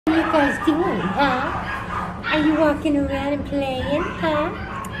you guys doing, huh? Are you walking around and playing, huh?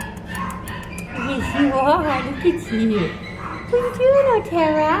 Yes, you are. Look at you. What are you doing,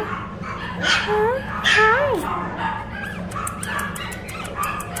 Otera? Huh? Hi.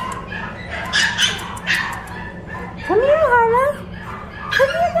 Come here, Harlow. Come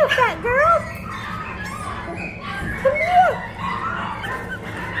here, little fat girl. Come here.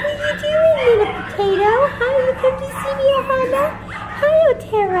 What are you doing, little potato? Huh? You come to see me, Harlow? Hi,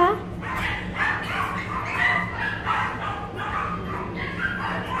 Otera.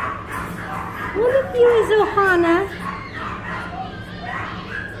 One of you is Ohana.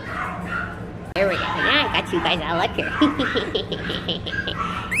 There we go. Now I got you guys all up here.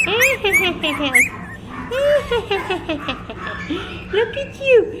 Look at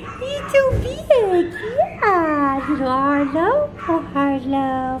you. You're so big. Yeah, little Harlow. Oh,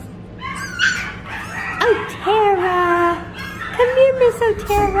 Harlow. Otera. Come here, Miss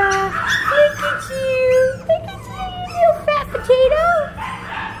Otera. Look at you. Look at you, you little fat potato.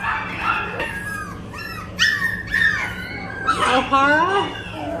 O'Hara.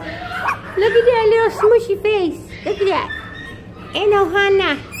 Look at that little smushy face. Look at that. And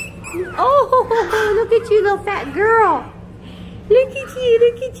Ohana. Oh, look at you, little fat girl. Look at you,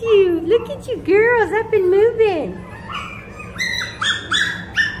 look at you. Look at you girls up and moving.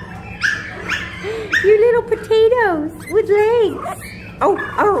 Your little potatoes with legs. Oh,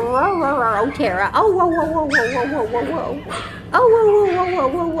 Tara. Oh, whoa.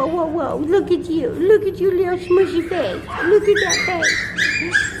 Oh, whoa. Look at you. Look at your little smushy face. Look at that face.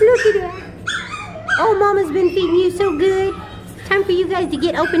 Look at that. Oh, Mama's been feeding you so good. It's time for you guys to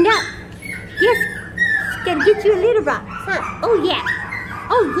get opened up. Yes. Gotta get you a litter box, huh? Oh, yeah.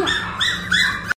 Oh, yeah.